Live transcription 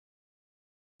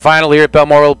Final here at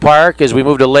Balmoral Park as we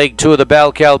move to leg 2 of the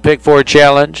Bell-Cal Pick 4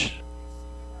 Challenge.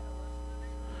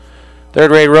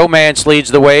 Third Rate Romance leads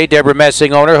the way. Deborah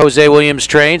Messing owner. Jose Williams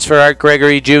trains for Art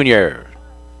Gregory Jr.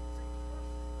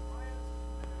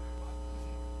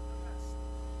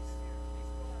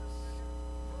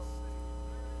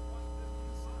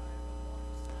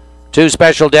 Two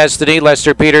Special Destiny.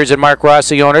 Lester Peters and Mark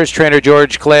Rossi owners. Trainer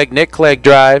George Clegg. Nick Clegg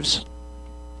drives.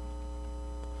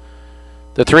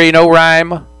 The 3 No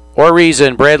Rhyme or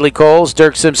Reason. Bradley Coles.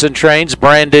 Dirk Simpson trains.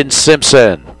 Brandon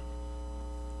Simpson.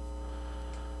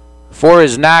 4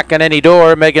 is Knock on Any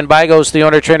Door. Megan Bygos, the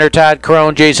owner, trainer Todd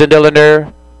Crone, Jason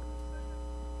Dillander.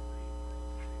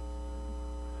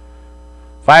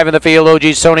 5 in the field,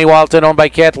 OG's Tony Walton, owned by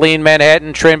Kathleen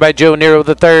Manhattan, trained by Joe Nero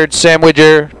III, Sam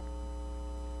Widger.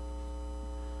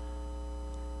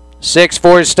 6,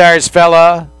 4 Stars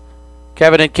Fella.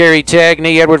 Kevin and Carrie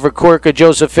Tagney, Edward Verkorka,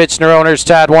 Joseph Fitzner, owners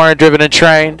Todd Warren, driven and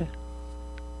trained.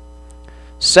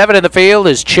 7 in the field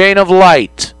is Chain of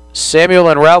Light. Samuel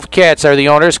and Ralph Katz are the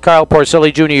owners. Carl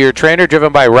Porcelli Jr., your trainer,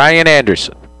 driven by Ryan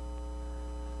Anderson.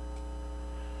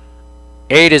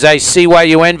 8 is I See Why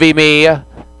You Envy Me.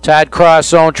 Todd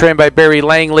Cross, owned, trained by Barry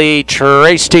Langley,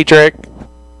 Trace Tetrick.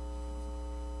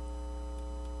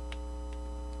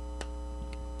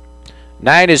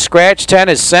 9 is Scratch. 10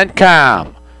 is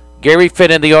CENTCOM. Gary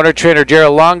Finnan, the owner, trainer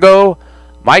Gerald Longo,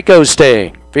 Mike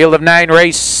Osting. Field of 9,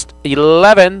 race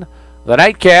 11. The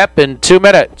nightcap in 2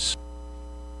 minutes.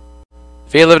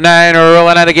 Field of 9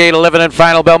 rolling out of gate 11 and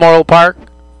final, Balmoral Park.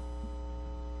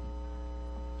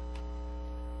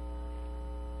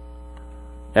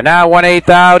 And now 1/8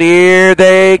 out, here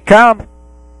they come.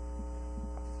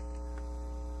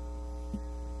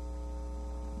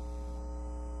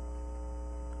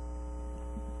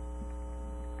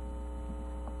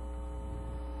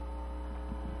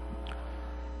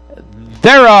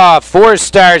 They're off. 4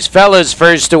 Stars Fellas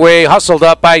first away. Hustled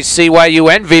up. I See Why You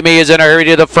Envy Me is in a hurry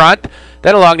to the front.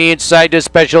 Then along the inside to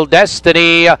Special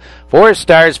Destiny. 4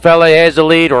 Stars Fella has the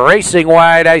lead. Racing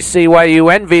wide. I See Why You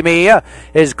Envy Me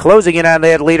is closing in on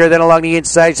that leader. Then along the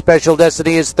inside, Special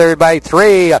Destiny is third by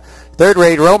 3. Third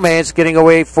Rate Romance getting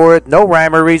away for it. No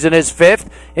Rhyme or Reason is 5th.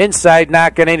 Inside,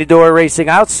 Knock on Any Door racing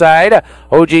outside.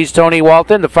 OG's Tony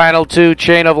Walton. The final 2,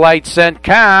 Chain of Light,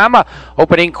 CENTCOM.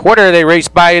 Opening quarter, they race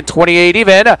by in 28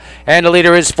 even. And the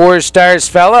leader is 4 Stars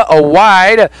Fella. A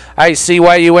wide, I See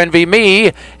Why You Envy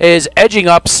Me is edging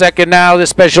up second now. The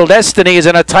Special Destiny is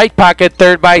in a tight pocket,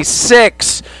 third by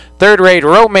 6. Third Rate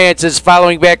Romance is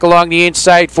following back along the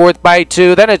inside, 4th by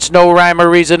 2. Then it's No Rhyme or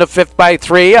Reason, a 5th by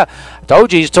 3.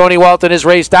 OG's Tony Walton is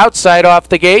raced outside off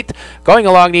the gate. Going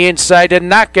along the inside and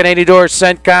Knock on Any Door,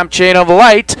 CENTCOM, Chain of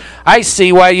Light. I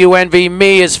See Why You Envy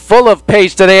Me is full of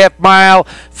pace to the half mile.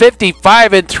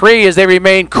 55 and 3 as they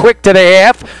remain quick to the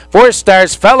half. 4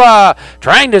 Stars Fella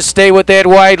trying to stay with that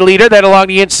wide leader. Then along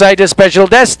the inside to Special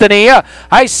Destiny.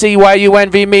 I See Why You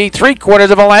Envy Me,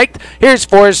 3/4 of a length. Here's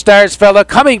 4 Stars Fella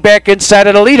coming back inside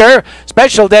of the leader.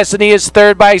 Special Destiny is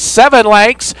third by 7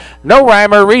 lengths. No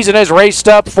Rhyme or Reason is raced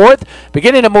up 4th.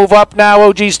 Beginning to move up now,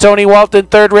 OG's Tony Walton,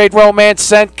 Third Rate Romance,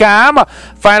 CENTCOM.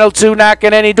 Final 2, Knock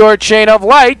on Any Door, Chain of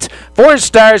Light. 4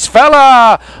 Stars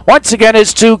Fella once again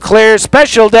is 2 clear.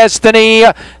 Special Destiny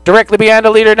directly behind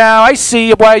the leader now. I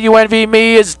See Why You Envy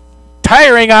Me is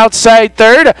tiring outside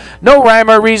third. No Rhyme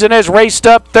or Reason is raced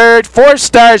up third. 4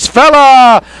 Stars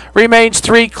Fella remains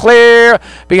 3 clear.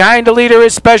 Behind the leader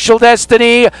is Special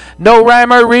Destiny. No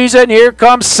Rhyme or Reason. Here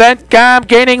comes CENTCOM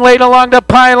gaining late along the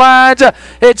pylons.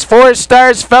 It's 4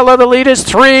 Stars Fella. The lead is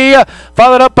 3.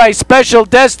 Followed up by Special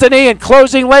Destiny and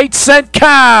closing late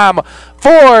CENTCOM.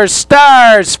 4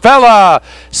 Stars Fella.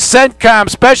 CENTCOM,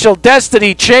 Special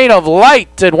Destiny, Chain of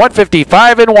Light, and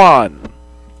 155 and 1.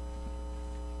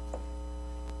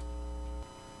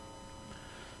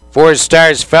 4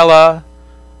 Stars Fella,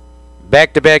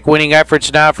 back-to-back winning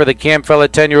efforts now for the Cam Fella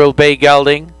 10-year-old bay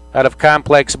gelding out of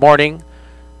Complex Morning.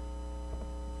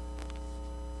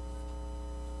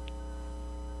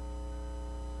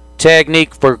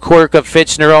 Technique for Quirka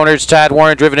Fitzner owners. Todd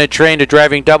Warren driven and trained, a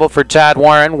driving double for Todd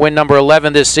Warren. Win number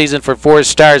 11 this season for 4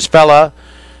 Stars Fella,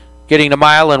 getting the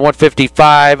mile in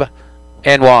 155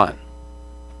 and 1.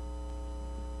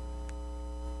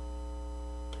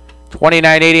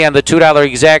 $29.80 on the $2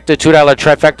 exacta, $2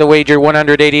 trifecta wager,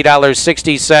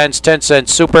 $180.60, 10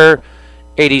 cents super,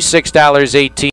 $86.18.